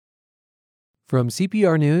From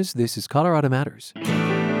CPR News, this is Colorado Matters.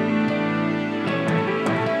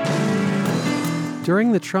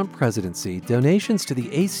 During the Trump presidency, donations to the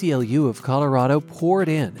ACLU of Colorado poured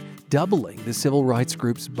in, doubling the civil rights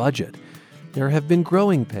group's budget. There have been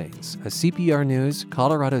growing pains, a CPR News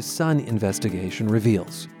Colorado Sun investigation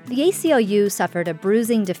reveals. The ACLU suffered a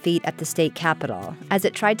bruising defeat at the state capitol as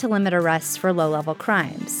it tried to limit arrests for low-level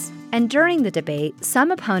crimes. And during the debate, some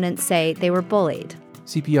opponents say they were bullied.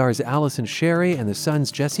 CPR's Allison Sherry and the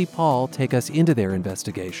Sun's Jesse Paul take us into their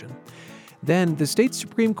investigation. Then, the state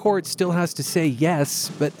Supreme Court still has to say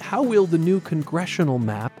yes, but how will the new congressional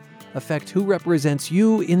map affect who represents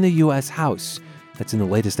you in the U.S. House? That's in the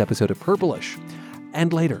latest episode of Purplish.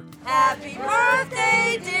 And later. Happy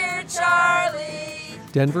birthday, dear Charlie!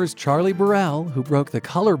 Denver's Charlie Burrell, who broke the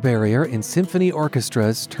color barrier in symphony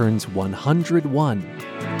orchestras, turns 101.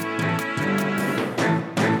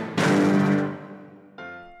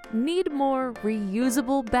 Need more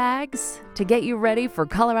reusable bags to get you ready for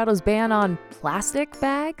Colorado's ban on plastic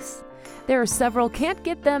bags? There are several can't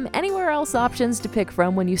get them anywhere else options to pick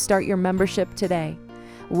from when you start your membership today.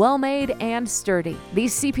 Well-made and sturdy,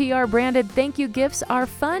 these CPR-branded thank you gifts are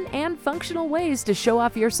fun and functional ways to show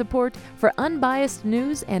off your support for unbiased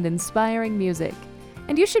news and inspiring music.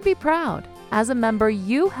 And you should be proud. As a member,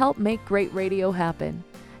 you help make great radio happen.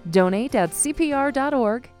 Donate at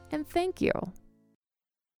CPR.org, and thank you.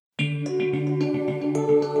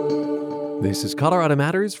 This is Colorado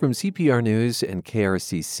Matters from CPR News and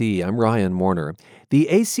KRCC. I'm Ryan Warner. The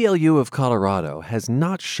ACLU of Colorado has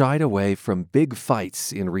not shied away from big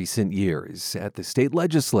fights in recent years at the state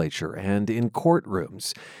legislature and in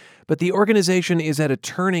courtrooms. But the organization is at a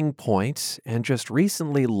turning point and just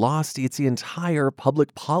recently lost its entire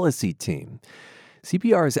public policy team.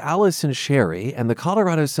 CPR's Allison Sherry and the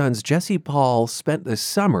Colorado Sun's Jesse Paul spent the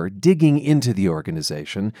summer digging into the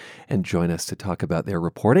organization and join us to talk about their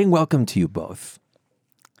reporting. Welcome to you both.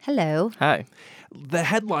 Hello. Hi. The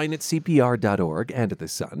headline at CPR.org and at the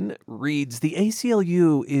Sun reads, "The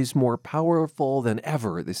ACLU is more powerful than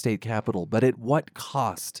ever at the state capitol, but at what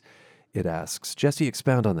cost?" It asks. Jesse,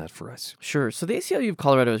 expound on that for us. Sure. So the ACLU of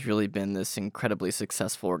Colorado has really been this incredibly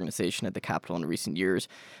successful organization at the Capitol in recent years.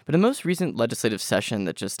 But in the most recent legislative session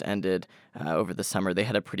that just ended over the summer, they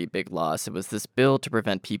had a pretty big loss. It was this bill to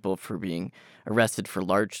prevent people from being arrested for a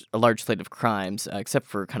large slate of crimes, except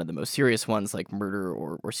for kind of the most serious ones like murder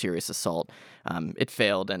or serious assault. It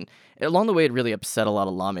failed. And along the way, it really upset a lot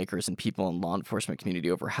of lawmakers and people in law enforcement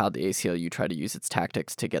community over how the ACLU tried to use its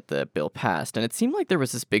tactics to get the bill passed. And it seemed like there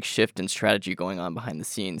was this big shift in strategy going on behind the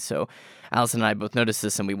scenes. So Allison and I both noticed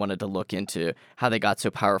this, and we wanted to look into how they got so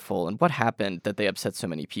powerful and what happened that they upset so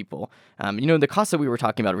many people. The cost that we were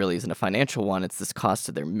talking about really isn't a financial one. It's this cost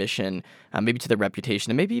to their mission, maybe to their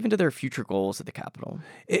reputation, and maybe even to their future goals at the Capitol.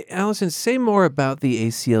 Allison, say more about the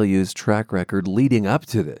ACLU's track record leading up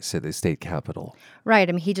to this at the state capitol. Right.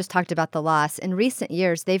 I mean, he just talked about the loss. In recent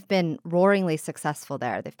years, they've been roaringly successful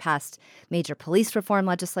there. They've passed major police reform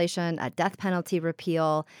legislation, a death penalty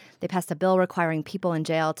repeal. They passed a bill requiring people in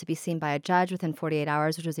jail to be seen by a judge within 48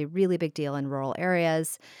 hours, which was a really big deal in rural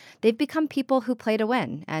areas. They've become people who play to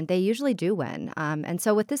win, and they usually do win. And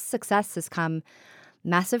so with this success has come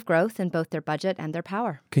massive growth in both their budget and their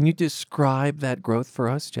power. Can you describe that growth for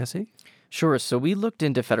us, Jesse? Sure. So we looked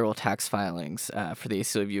into federal tax filings for the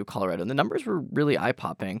ACLU of Colorado, and the numbers were really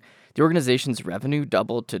eye-popping. The organization's revenue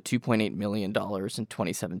doubled to $2.8 million in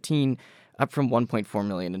 2017, up from $1.4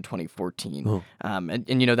 million in 2014. Oh.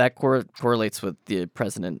 That correlates with the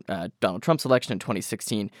President Donald Trump's election in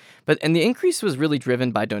 2016. And the increase was really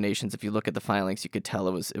driven by donations. If you look at the filings, you could tell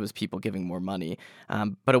it was people giving more money.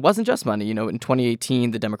 But it wasn't just money. In 2018,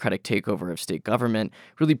 the Democratic takeover of state government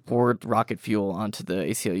really poured rocket fuel onto the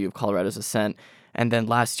ACLU of Colorado's ascent. And then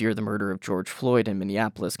last year, the murder of George Floyd in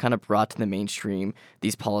Minneapolis kind of brought to the mainstream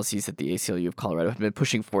these policies that the ACLU of Colorado had been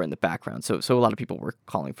pushing for in the background. So a lot of people were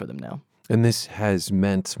calling for them now. And this has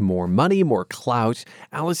meant more money, more clout.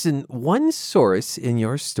 Allison, one source in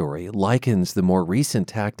your story likens the more recent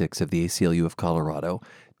tactics of the ACLU of Colorado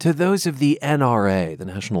to those of the NRA, the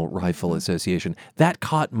National Rifle Association. That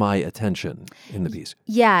caught my attention in the piece.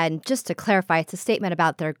 Yeah, and just to clarify, it's a statement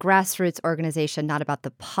about their grassroots organization, not about the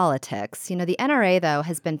politics. The NRA, though,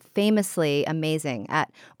 has been famously amazing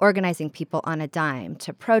at organizing people on a dime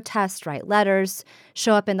to protest, write letters,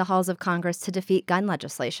 show up in the halls of Congress to defeat gun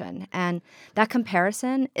legislation. And that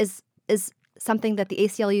comparison is something that the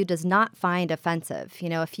ACLU does not find offensive.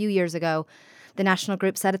 A few years ago, the national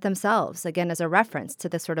group said it themselves, again, as a reference to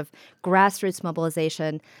the sort of grassroots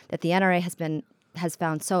mobilization that the NRA has been has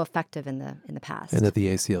found so effective in the past. And that the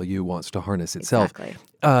ACLU wants to harness itself. Exactly.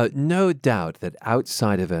 No doubt that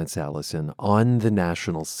outside events, Allison, on the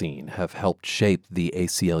national scene have helped shape the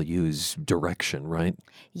ACLU's direction, right?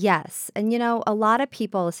 Yes. And, a lot of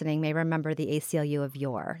people listening may remember the ACLU of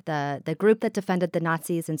yore, the group that defended the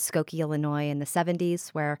Nazis in Skokie, Illinois in the 70s,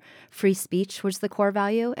 where free speech was the core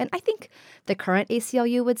value. And I think the current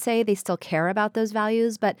ACLU would say they still care about those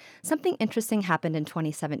values, but something interesting happened in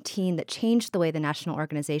 2017 that changed the way the national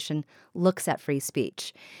organization looks at free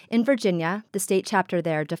speech. In Virginia, the state chapter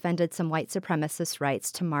there defended some white supremacist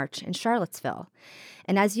rights to march in Charlottesville.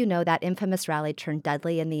 And as you know, that infamous rally turned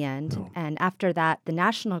deadly in the end. Oh. And after that, the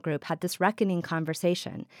national group had this reckoning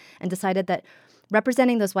conversation and decided that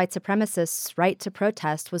representing those white supremacists' right to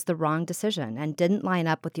protest was the wrong decision and didn't line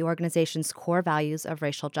up with the organization's core values of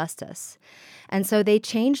racial justice. And so they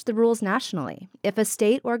changed the rules nationally. If a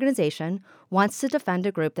state organization wants to defend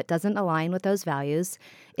a group that doesn't align with those values,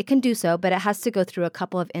 it can do so, but it has to go through a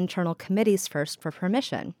couple of internal committees first for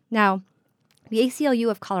permission. Now, the ACLU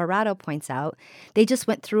of Colorado points out they just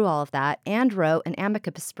went through all of that and wrote an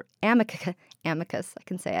amicus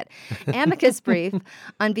brief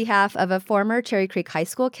on behalf of a former Cherry Creek High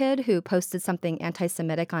School kid who posted something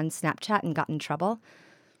anti-Semitic on Snapchat and got in trouble.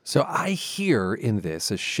 So I hear in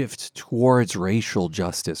this a shift towards racial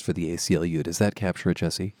justice for the ACLU. Does that capture it,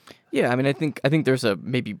 Jesse? Yeah, I mean, I think there's a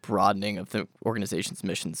maybe broadening of the organization's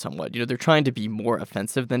mission somewhat. They're trying to be more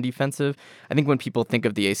offensive than defensive. I think when people think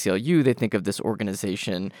of the ACLU, they think of this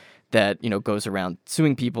organization that, goes around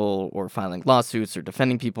suing people or filing lawsuits or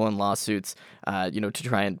defending people in lawsuits, to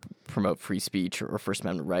try and promote free speech or First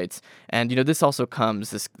Amendment rights. And, this also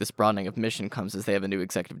comes, this broadening of mission comes as they have a new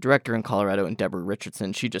executive director in Colorado, and Deborah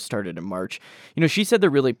Richardson. She just started in March. She said they're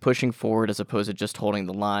really pushing forward as opposed to just holding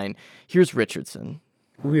the line. Here's Richardson.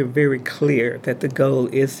 We're very clear that the goal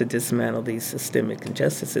is to dismantle these systemic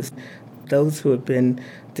injustices. Those who have been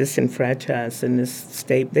disenfranchised in this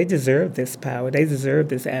state, they deserve this power. They deserve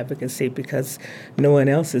this advocacy because no one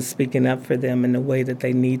else is speaking up for them in the way that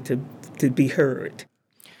they need to be heard.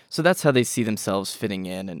 So that's how they see themselves fitting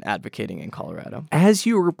in and advocating in Colorado. As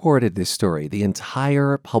you reported this story, the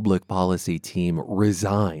entire public policy team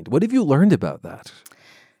resigned. What have you learned about that?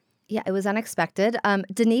 Yeah, it was unexpected.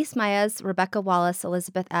 Denise Maez, Rebecca Wallace,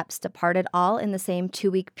 Elizabeth Epps departed all in the same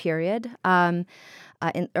 2-week period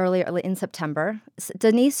earlier in September.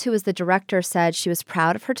 Denise, who was the director, said she was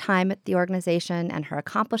proud of her time at the organization and her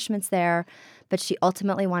accomplishments there, but she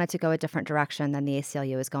ultimately wanted to go a different direction than the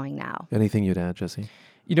ACLU is going now. Anything you'd add, Jesse?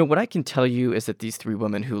 What I can tell you is that these 3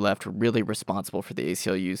 women who left were really responsible for the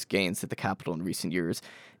ACLU's gains at the Capitol in recent years.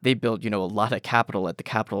 They built, a lot of capital at the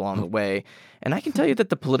Capitol along the way. And I can tell you that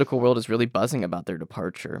the political world is really buzzing about their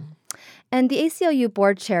departure. And the ACLU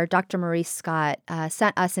board chair, Dr. Maurice Scott,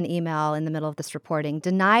 sent us an email in the middle of this reporting,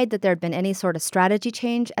 denied that there had been any sort of strategy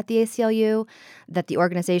change at the ACLU, that the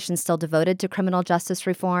organization is still devoted to criminal justice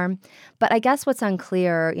reform. But I guess what's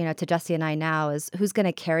unclear, to Jesse and I now is who's going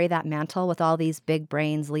to carry that mantle with all these big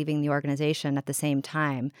brains leaving the organization at the same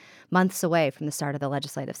time, months away from the start of the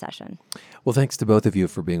legislative session. Well, thanks to both of you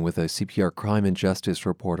for being with us. CPR crime and justice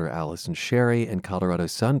reporter Allison Sherry and Colorado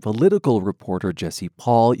Sun political reporter Jesse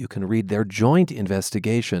Paul. You can read their joint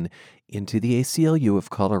investigation into the ACLU of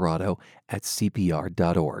Colorado at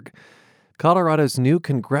CPR.org. Colorado's new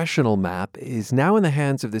congressional map is now in the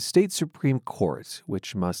hands of the state Supreme Court,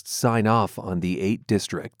 which must sign off on the 8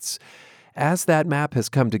 districts. As that map has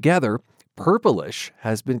come together, Purplish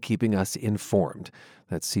has been keeping us informed.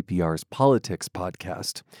 That's CPR's Politics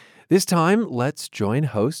podcast. This time, let's join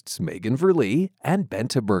hosts Megan Verlee and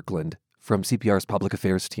Benta Birkeland from CPR's Public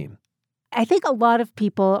Affairs team. I think a lot of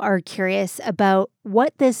people are curious about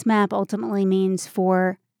what this map ultimately means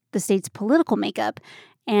for the state's political makeup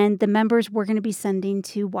and the members we're going to be sending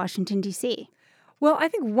to Washington, D.C. Well, I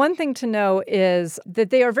think one thing to know is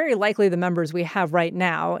that they are very likely the members we have right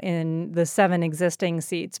now in the 7 existing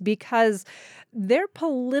seats because their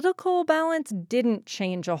political balance didn't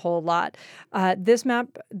change a whole lot. This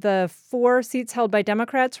map, the 4 seats held by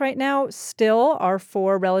Democrats right now still are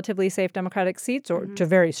 4 relatively safe Democratic seats or to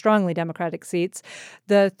very strongly Democratic seats.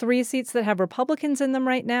 The 3 seats that have Republicans in them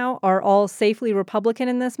right now are all safely Republican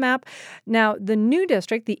in this map. Now, the new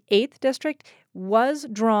district, the 8th district, was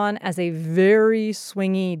drawn as a very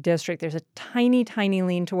swingy district. There's a tiny, tiny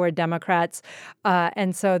lean toward Democrats.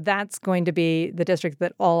 And so that's going to be the district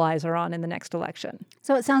that all eyes are on in the next election.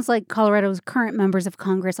 So it sounds like Colorado's current members of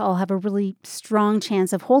Congress all have a really strong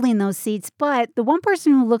chance of holding those seats. But the one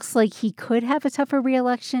person who looks like he could have a tougher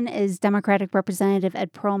reelection is Democratic Representative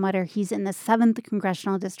Ed Perlmutter. He's in the 7th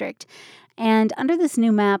congressional district. And under this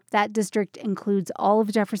new map, that district includes all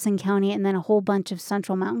of Jefferson County and then a whole bunch of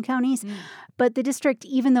central mountain counties. But the district,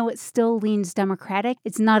 even though it still leans Democratic,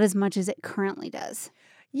 it's not as much as it currently does.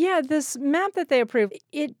 Yeah, this map that they approved,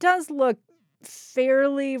 it does look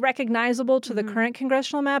fairly recognizable to the current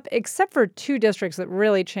congressional map, except for two districts that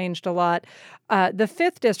really changed a lot. The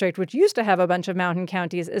 5th district, which used to have a bunch of mountain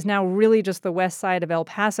counties, is now really just the west side of El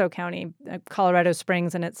Paso County, Colorado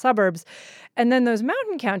Springs and its suburbs. And then those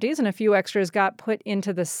mountain counties and a few extras got put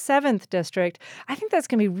into the 7th district. I think that's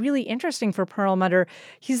going to be really interesting for Perlmutter.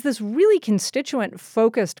 He's this really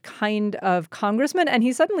constituent-focused kind of congressman, and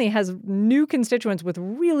he suddenly has new constituents with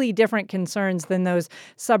really different concerns than those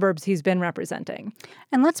suburbs he's been representing.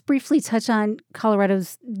 And let's briefly touch on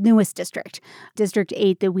Colorado's newest district, District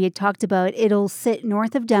 8 that we had talked about. It'll sit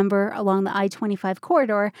north of Denver along the I-25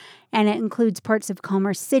 corridor, and it includes parts of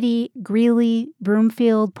Commerce City, Greeley,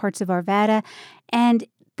 Broomfield, parts of Arvada. And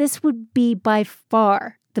this would be by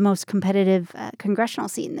far the most competitive congressional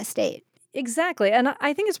seat in the state. Exactly. And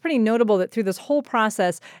I think it's pretty notable that through this whole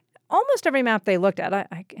process, almost every map they looked at,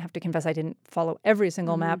 I have to confess I didn't follow every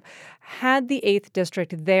single map, had the 8th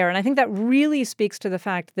district there. And I think that really speaks to the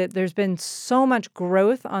fact that there's been so much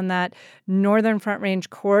growth on that northern Front Range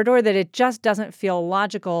corridor that it just doesn't feel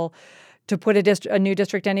logical to put a new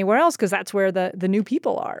district anywhere else because that's where the new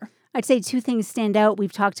people are. I'd say two things stand out.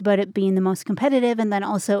 We've talked about it being the most competitive, and then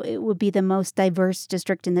also it would be the most diverse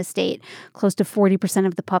district in the state, close to 40%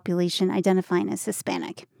 of the population identifying as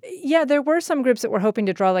Hispanic. Yeah, there were some groups that were hoping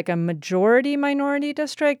to draw like a majority-minority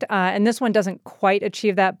district, and this one doesn't quite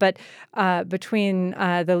achieve that. But between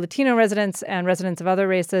the Latino residents and residents of other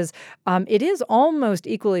races, it is almost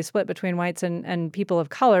equally split between whites and people of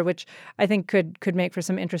color, which I think could make for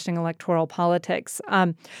some interesting electoral politics.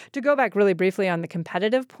 To go back really briefly on the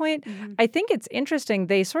competitive point, I think it's interesting.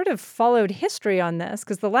 They sort of followed history on this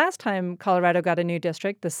because the last time Colorado got a new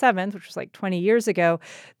district, the 7th, which was like 20 years ago,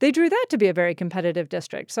 they drew that to be a very competitive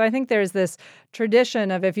district. So I think there's this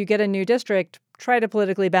tradition of if you get a new district, try to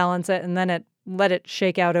politically balance it and then let it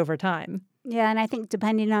shake out over time. Yeah, and I think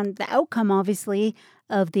depending on the outcome, obviously,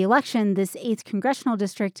 of the election, this 8th congressional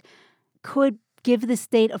district could give the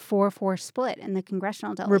state a 4-4 split in the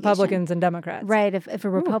congressional delegation. Republicans and Democrats. Right, if a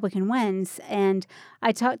Republican wins. And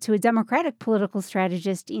I talked to a Democratic political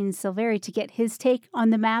strategist, Ian Silveri, to get his take on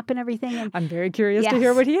the map and everything. And I'm very curious to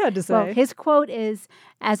hear what he had to say. Well, his quote is,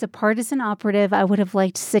 as a partisan operative, I would have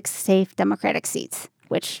liked 6 safe Democratic seats,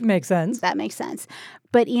 which makes sense. That makes sense.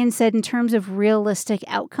 But Ian said in terms of realistic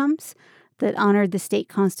outcomes, that honored the state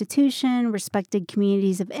constitution, respected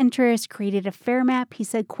communities of interest, created a fair map. He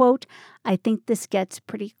said, quote, I think this gets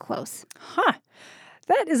pretty close. Huh.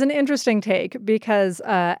 That is an interesting take because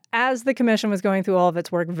as the commission was going through all of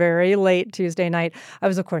its work very late Tuesday night, I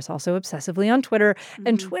was, of course, also obsessively on Twitter.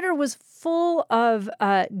 And Twitter was full of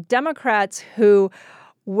Democrats who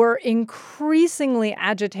were increasingly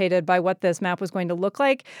agitated by what this map was going to look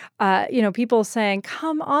like. People saying,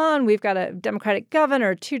 come on, we've got a Democratic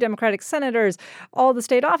governor, 2 Democratic senators, all the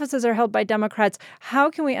state offices are held by Democrats.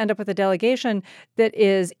 How can we end up with a delegation that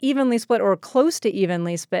is evenly split or close to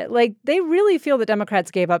evenly split? Like, they really feel that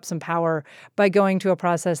Democrats gave up some power by going to a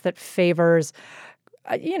process that favors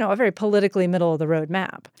a very politically middle-of-the-road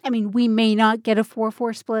map. I mean, we may not get a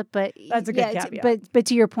 4-4 split, but that's a good caveat. But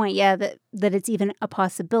to your point, that it's even a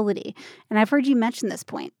possibility. And I've heard you mention this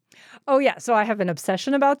point. Oh, yeah. So I have an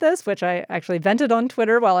obsession about this, which I actually vented on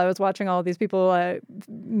Twitter while I was watching all of these people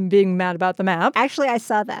being mad about the map. Actually, I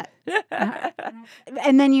saw that.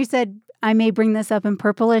 And then you said, I may bring this up in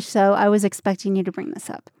Purplish, so I was expecting you to bring this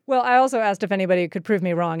up. Well, I also asked if anybody could prove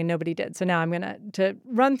me wrong, and nobody did. So now I'm going to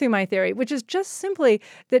run through my theory, which is just simply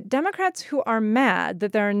that Democrats who are mad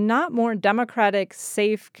that there are not more Democratic,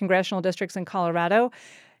 safe congressional districts in Colorado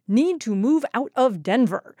need to move out of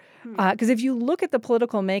Denver. Because if you look at the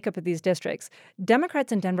political makeup of these districts,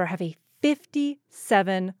 Democrats in Denver have a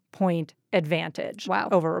 57-point advantage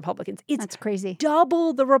over Republicans. That's crazy.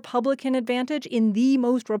 Double the Republican advantage in the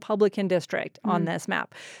most Republican district on this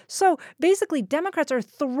map. So basically, Democrats are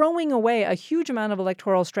throwing away a huge amount of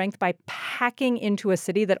electoral strength by packing into a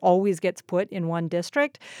city that always gets put in one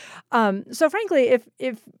district. So frankly,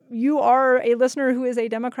 if you are a listener who is a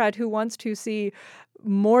Democrat who wants to see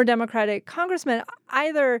more Democratic congressmen,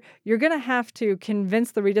 either you're going to have to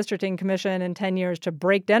convince the redistricting commission in 10 years to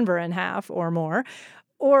break Denver in half or more,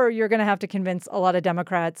 or you're going to have to convince a lot of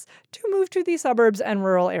Democrats to move to the suburbs and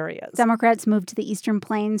rural areas. Democrats move to the Eastern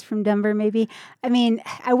Plains from Denver, maybe. I mean,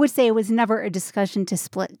 I would say it was never a discussion to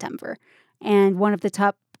split Denver. And one of the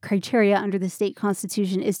top criteria under the state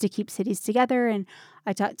constitution is to keep cities together. And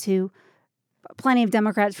I talked to plenty of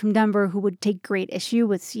Democrats from Denver who would take great issue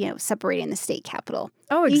with, separating the state capital.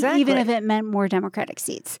 Oh, exactly. Even if it meant more Democratic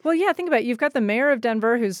seats. Well, yeah, think about it. You've got the mayor of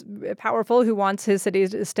Denver who's powerful, who wants his city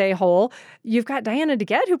to stay whole. You've got Diana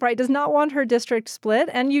DeGette, who probably does not want her district split.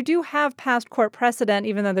 And you do have past court precedent,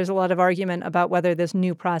 even though there's a lot of argument about whether this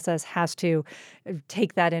new process has to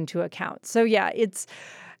take that into account. So, yeah,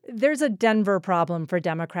 there's a Denver problem for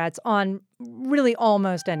Democrats on really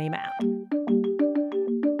almost any map.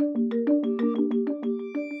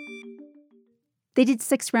 They did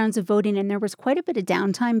 6 rounds of voting, and there was quite a bit of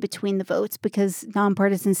downtime between the votes because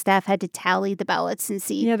nonpartisan staff had to tally the ballots and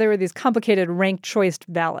see. Yeah, there were these complicated ranked choice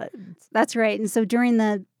ballots. That's right. And so during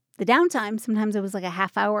the downtime, sometimes it was like a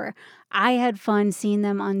half hour, I had fun seeing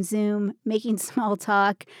them on Zoom, making small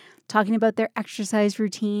talk, talking about their exercise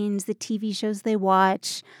routines, the TV shows they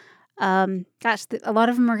watch. A lot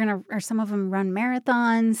of them or some of them run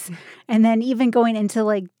marathons, and then even going into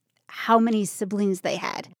like how many siblings they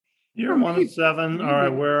had. You're one of 7. All right,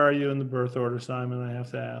 where are you in the birth order, Simon? I have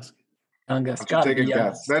to ask. Youngest. Take a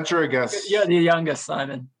guess. Venture a guess. You're the youngest,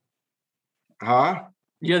 Simon. Huh?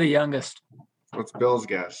 You're the youngest. What's Bill's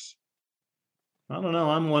guess? I don't know.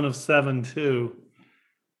 I'm one of 7 too.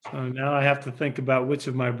 So now I have to think about which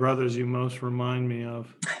of my brothers you most remind me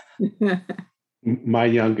of. My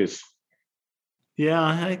youngest. Yeah,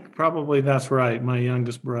 I think probably that's right. My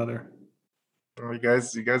youngest brother. Oh, you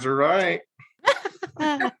guys are right.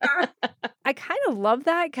 I kind of love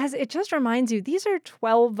that because it just reminds you these are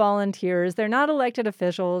 12 volunteers. They're not elected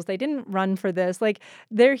officials. They didn't run for this. Like,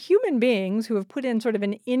 they're human beings who have put in sort of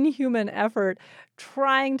an inhuman effort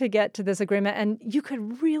trying to get to this agreement. And you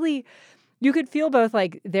could feel both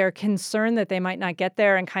like their concern that they might not get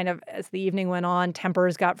there, and kind of as the evening went on,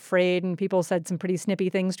 tempers got frayed and people said some pretty snippy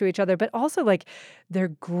things to each other, but also like their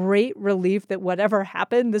great relief that whatever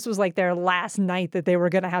happened, this was like their last night that they were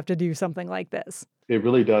going to have to do something like this. It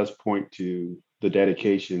really does point to the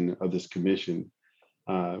dedication of this commission.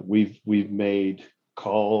 We've made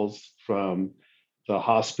calls from the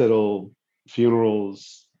hospital,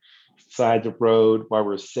 funerals, side the road while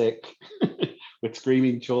we're sick with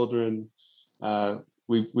screaming children.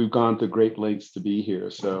 We've gone to great lengths to be here.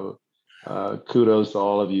 So kudos to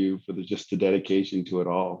all of you for the dedication to it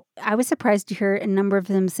all. I was surprised to hear a number of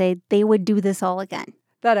them say they would do this all again.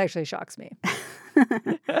 That actually shocks me.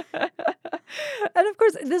 And of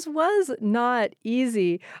course, this was not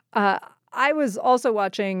easy. I was also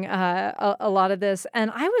watching a lot of this,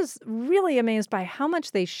 and I was really amazed by how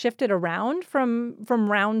much they shifted around from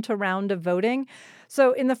round to round of voting.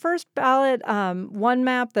 So in the first ballot, one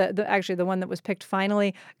map, the one that was picked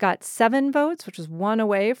finally, got 7 votes, which was 1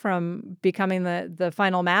 away from becoming the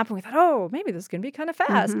final map. And we thought, oh, maybe this is going to be kind of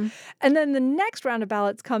fast. Mm-hmm. And then the next round of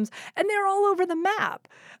ballots comes, and they're all over the map.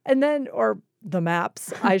 And then, or the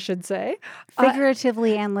maps, I should say.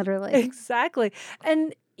 Figuratively and literally. Exactly.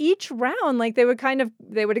 And each round, like they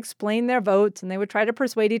would explain their votes and they would try to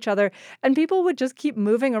persuade each other, and people would just keep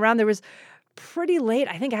moving around. There was pretty late,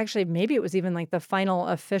 I think actually maybe it was even like the final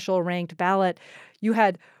official ranked ballot. You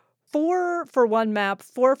had 4 for one map,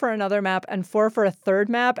 4 for another map, and 4 for a third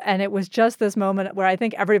map. And it was just this moment where I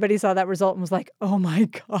think everybody saw that result and was like, oh my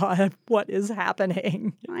God, what is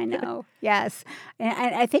happening? I know. Yes.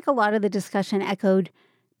 And I think a lot of the discussion echoed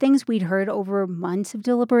things we'd heard over months of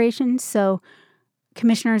deliberation. So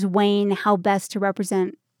commissioners weighing how best to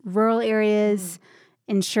represent rural areas,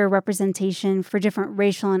 ensure representation for different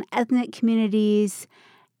racial and ethnic communities,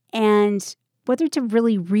 and whether to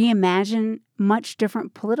really reimagine much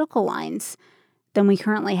different political lines than we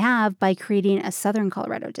currently have by creating a Southern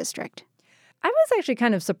Colorado district. I was actually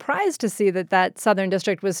kind of surprised to see that Southern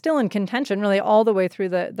district was still in contention really all the way through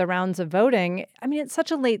the rounds of voting. I mean, it's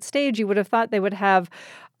such a late stage. You would have thought they would have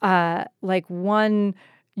like one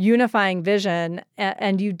unifying vision,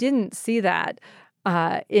 and you didn't see that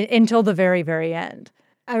until the very, very end.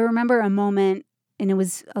 I remember a moment, and it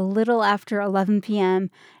was a little after 11 p.m.,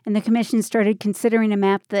 and the commission started considering a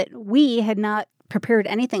map that we had not prepared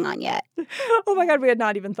anything on yet. Oh my God, we had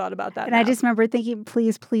not even thought about that. And I just remember thinking,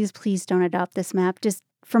 please, please, please don't adopt this map. Just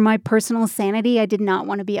for my personal sanity, I did not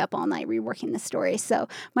want to be up all night reworking the story. So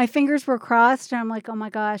my fingers were crossed, and I'm like, oh my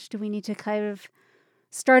gosh, do we need to kind of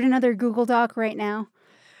start another Google Doc right now?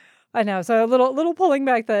 I know. So a little pulling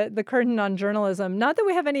back the curtain on journalism. Not that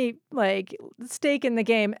we have any like stake in the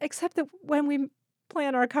game, except that when we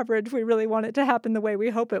plan our coverage, we really want it to happen the way we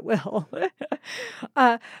hope it will.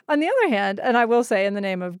 On the other hand, and I will say in the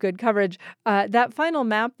name of good coverage, that final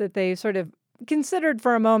map that they sort of considered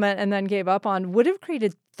for a moment and then gave up on would have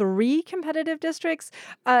created 3 competitive districts.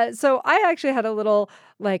 So I actually had a little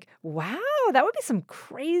wow, that would be some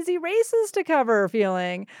crazy races to cover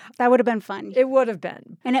feeling. That would have been fun. It would have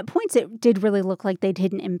been. And at points, it did really look like they'd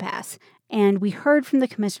hit an impasse. And we heard from the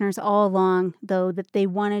commissioners all along, though, that they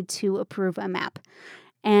wanted to approve a map.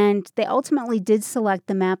 And they ultimately did select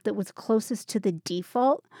the map that was closest to the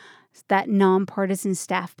default, that nonpartisan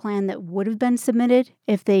staff plan that would have been submitted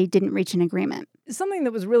if they didn't reach an agreement. Something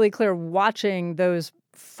that was really clear watching those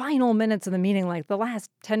final minutes of the meeting, like the last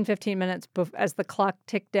 10, 15 minutes as the clock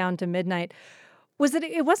ticked down to midnight, was that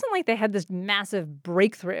it wasn't like they had this massive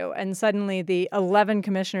breakthrough and suddenly the 11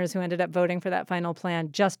 commissioners who ended up voting for that final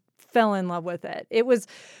plan just fell in love with it. It was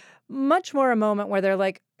much more a moment where they're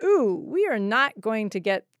like, ooh, we are not going to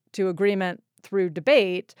get to agreement through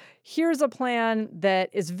debate. Here's a plan that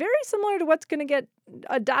is very similar to what's going to get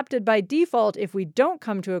adopted by default if we don't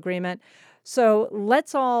come to agreement. So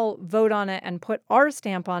let's all vote on it and put our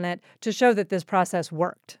stamp on it to show that this process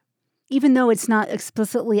worked. Even though it's not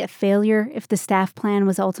explicitly a failure if the staff plan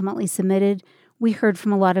was ultimately submitted, we heard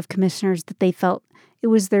from a lot of commissioners that they felt it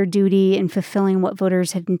was their duty in fulfilling what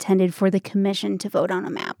voters had intended for the commission to vote on a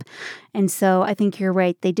map. And so I think you're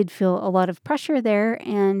right. They did feel a lot of pressure there,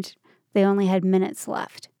 and they only had minutes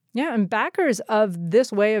left. Yeah, and backers of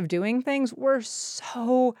this way of doing things were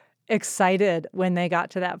so excited when they got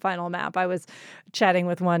to that final map. I was chatting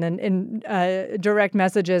with one in direct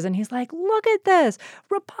messages, and he's like, look at this.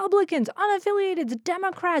 Republicans, unaffiliated,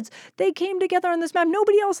 Democrats, they came together on this map.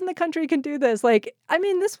 Nobody else in the country can do this.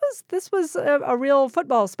 This was a real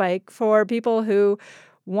football spike for people who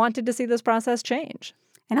wanted to see this process change.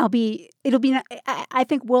 And I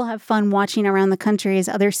think we'll have fun watching around the country as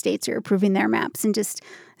other states are approving their maps and just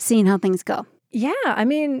seeing how things go. Yeah,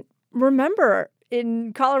 remember,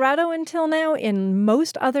 in Colorado until now, in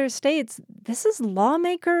most other states, this is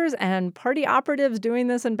lawmakers and party operatives doing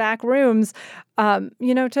this in back rooms.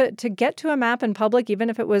 To get to a map in public, even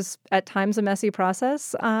if it was at times a messy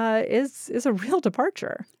process, is a real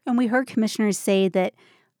departure. And we heard commissioners say that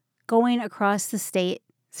going across the state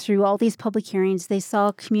through all these public hearings, they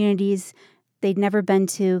saw communities they'd never been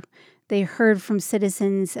to. They heard from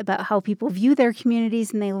citizens about how people view their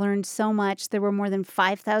communities, and they learned so much. There were more than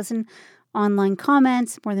 5,000 online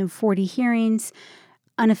comments, more than 40 hearings.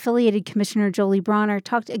 Unaffiliated Commissioner Jolie Bronner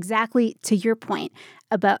talked exactly to your point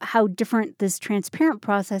about how different this transparent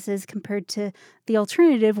process is compared to the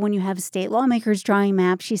alternative when you have state lawmakers drawing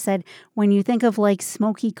maps. She said, when you think of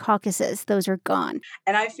smoky caucuses, those are gone.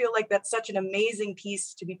 And I feel like that's such an amazing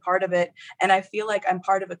piece to be part of it. And I feel like I'm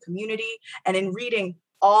part of a community. And in reading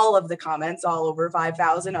all of the comments, all over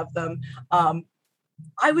 5,000 of them,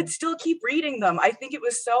 I would still keep reading them. I think it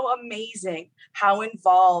was so amazing how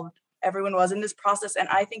involved everyone was in this process. And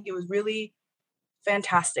I think it was really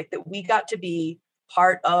fantastic that we got to be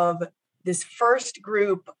part of this first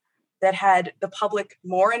group that had the public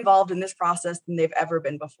more involved in this process than they've ever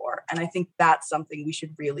been before. And I think that's something we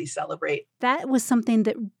should really celebrate. That was something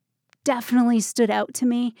that definitely stood out to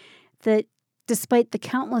me, that despite the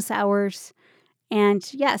countless hours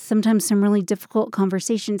and yes, sometimes some really difficult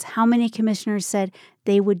conversations, how many commissioners said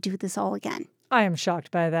they would do this all again? I am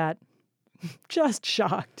shocked by that. Just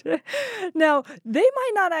shocked. Now, they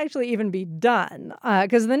might not actually even be done,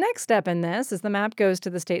 because the next step in this is the map goes to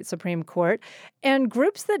the state Supreme Court, and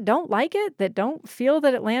groups that don't like it, that don't feel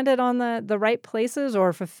that it landed on the right places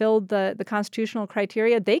or fulfilled the constitutional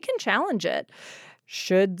criteria, they can challenge it.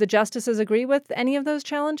 Should the justices agree with any of those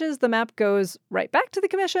challenges, the map goes right back to the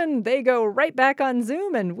commission. They go right back on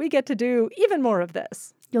Zoom, and we get to do even more of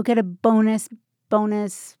this. You'll get a bonus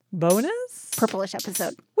purplish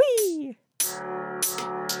episode. Whee!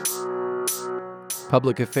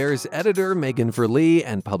 Public Affairs editor Megan Verlee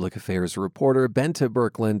and Public Affairs reporter Bente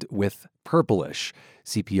Birkeland with Purplish,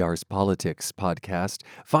 CPR's politics podcast.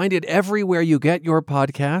 Find it everywhere you get your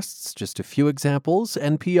podcasts. Just a few examples: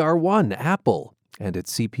 NPR One, Apple, and at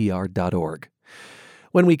CPR.org.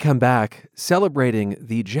 When we come back, celebrating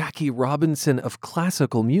the Jackie Robinson of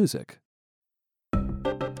classical music.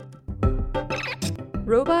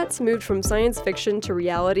 Robots moved from science fiction to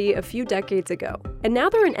reality a few decades ago, and now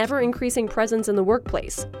they're an ever-increasing presence in the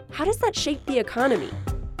workplace. How does that shape the economy?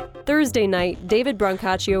 Thursday night, David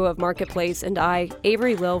Brancaccio of Marketplace and I,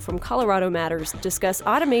 Avery Lill from Colorado Matters, discuss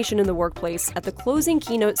automation in the workplace at the closing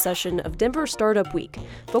keynote session of Denver Startup Week,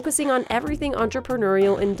 focusing on everything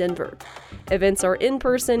entrepreneurial in Denver. Events are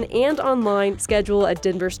in-person and online. Schedule at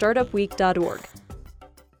denverstartupweek.org.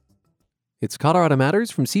 It's Colorado Matters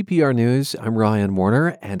from CPR News. I'm Ryan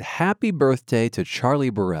Warner, and happy birthday to Charlie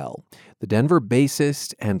Burrell. The Denver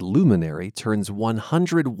bassist and luminary turns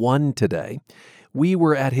 101 today. We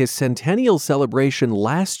were at his centennial celebration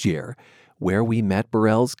last year, where we met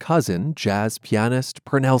Burrell's cousin, jazz pianist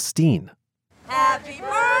Pernell Steen. Happy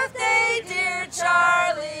birthday, dear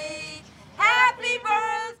Charlie. Happy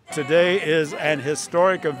birthday. Today is an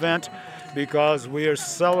historic event because we are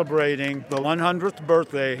celebrating the 100th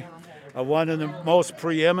birthday of one of the most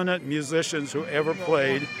preeminent musicians who ever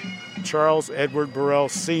played, Charles Edward Burrell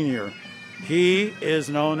Sr. He is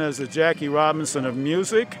known as the Jackie Robinson of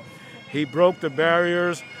music. He broke the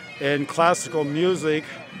barriers in classical music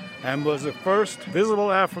and was the first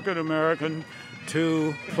visible African American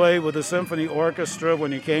to play with the symphony orchestra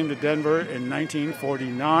when he came to Denver in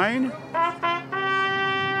 1949.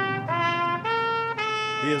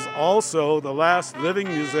 He is also the last living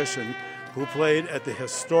musician who played at the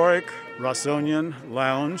historic Rossonian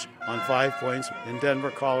Lounge on Five Points in Denver,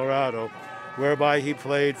 Colorado, whereby he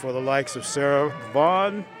played for the likes of Sarah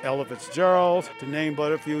Vaughan, Ella Fitzgerald, to name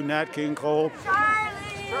but a few, Nat King Cole.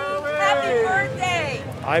 Charlie, happy birthday.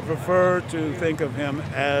 I prefer to think of him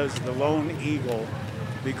as the lone eagle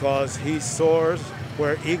because he soars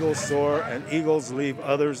where eagles soar and eagles leave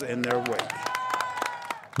others in their wake.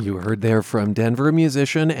 You heard there from Denver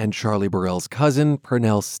musician and Charlie Burrell's cousin,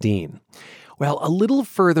 Pernell Steen. Well, a little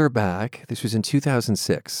further back, this was in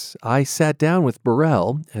 2006, I sat down with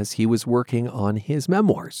Burrell as he was working on his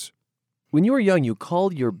memoirs. When you were young, you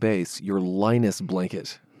called your bass your Linus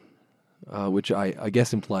blanket, which I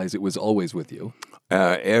guess implies it was always with you.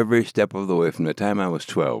 Every step of the way from the time I was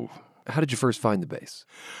 12. How did you first find the bass?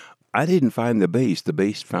 I didn't find the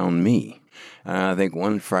bass found me. I think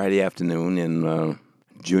one Friday afternoon in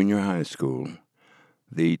junior high school,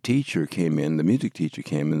 the teacher came in, the music teacher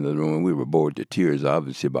came in the room, and we were bored to tears,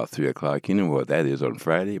 obviously, about 3 o'clock. You know what that is on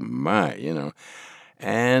Friday?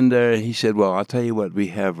 And he said, well, I'll tell you what, we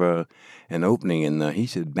have an opening, and he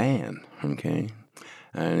said, band, okay?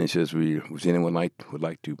 And he says, would anyone would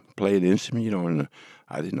like to play an instrument? And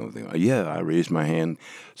I didn't know anything. Yeah, I raised my hand.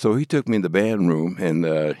 So he took me in the band room, and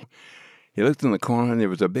he looked in the corner, and there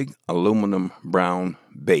was a big aluminum brown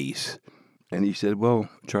bass. And he said, well,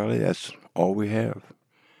 Charlie, that's all we have.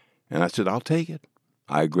 And I said, I'll take it.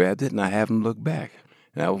 I grabbed it, and I haven't looked back.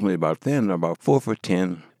 And I was only about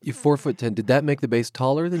 4'10". You're 4'10". Did that make the bass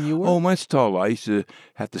taller than you were? Oh, much taller. I used to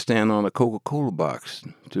have to stand on a Coca-Cola box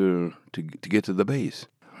to get to the bass.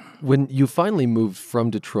 When you finally moved from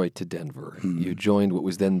Detroit to Denver, you joined what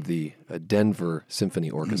was then the Denver Symphony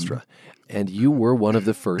Orchestra, and you were one of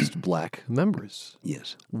the first black members.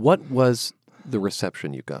 Yes. What was the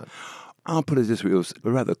reception you got? I'll put it this way, it was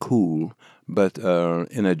rather cool, but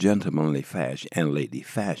in a gentlemanly fashion and lady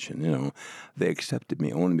fashion, They accepted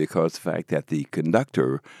me only because of the fact that the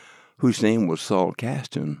conductor, whose name was Saul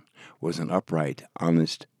Caston, was an upright,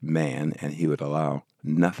 honest man, and he would allow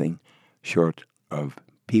nothing short of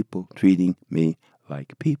people treating me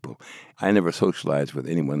like people. I never socialized with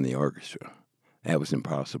anyone in the orchestra. That was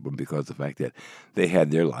impossible because of the fact that they had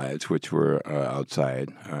their lives, which were outside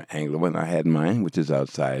Anglo, and I had mine, which is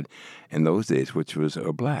outside in those days, which was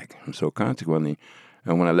black. And so consequently,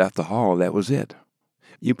 when I left the hall, that was it.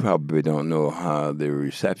 You probably don't know how the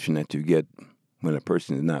reception that you get when a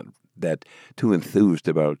person is not that too enthused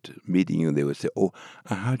about meeting you. They would say, oh,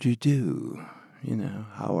 how'd you do?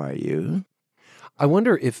 How are you? I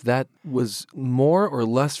wonder if that was more or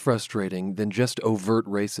less frustrating than just overt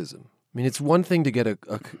racism. I mean, it's one thing to get a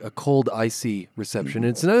cold, icy reception.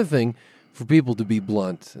 It's another thing for people to be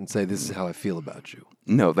blunt and say, this is how I feel about you.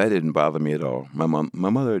 No, that didn't bother me at all. My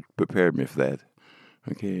mother had prepared me for that.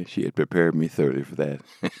 Okay, she had prepared me thoroughly for that.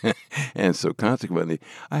 And so consequently,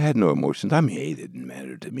 I had no emotions. I mean, it didn't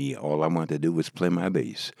matter to me. All I wanted to do was play my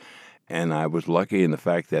bass. And I was lucky in the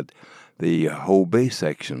fact that the whole bass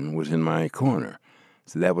section was in my corner.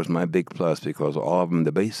 So that was my big plus because all of them in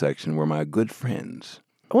the bass section were my good friends.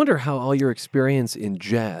 I wonder how all your experience in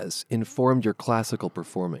jazz informed your classical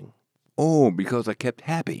performing. Oh, because I kept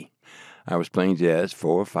happy. I was playing jazz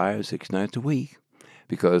 4, 5, 6 nights a week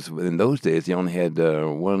because in those days they only had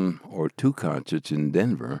 1 or 2 concerts in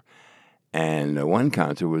Denver. And one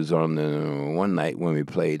concert was on one night when we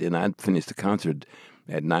played, and I'd finish the concert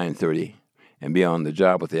at 9:30 and be on the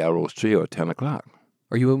job with the Alrose Trio at 10 o'clock.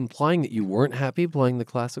 Are you implying that you weren't happy playing the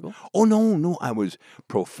classical? Oh, no, I was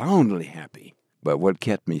profoundly happy. But what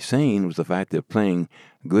kept me sane was the fact of playing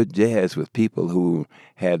good jazz with people who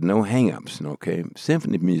had no hang-ups, okay?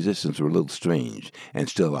 Symphony musicians were a little strange, and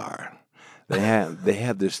still are. They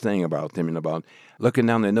have this thing about them and about looking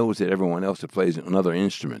down their nose at everyone else that plays another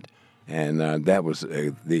instrument And that was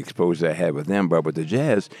the exposure I had with them. But with the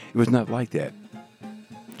jazz, it was not like that.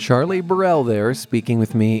 Charlie Burrell there, speaking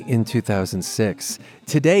with me in 2006.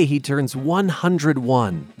 Today, he turns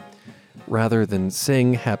 101. Rather than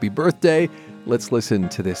sing happy birthday, let's listen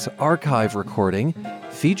to this archive recording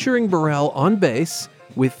featuring Burrell on bass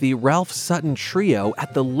with the Ralph Sutton Trio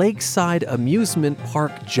at the Lakeside Amusement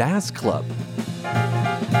Park Jazz Club.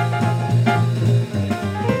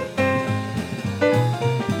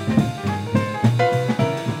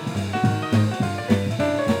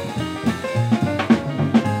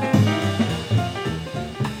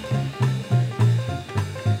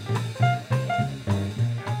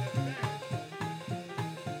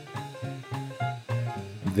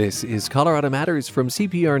 This is Colorado Matters from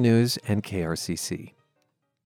CPR News and KRCC.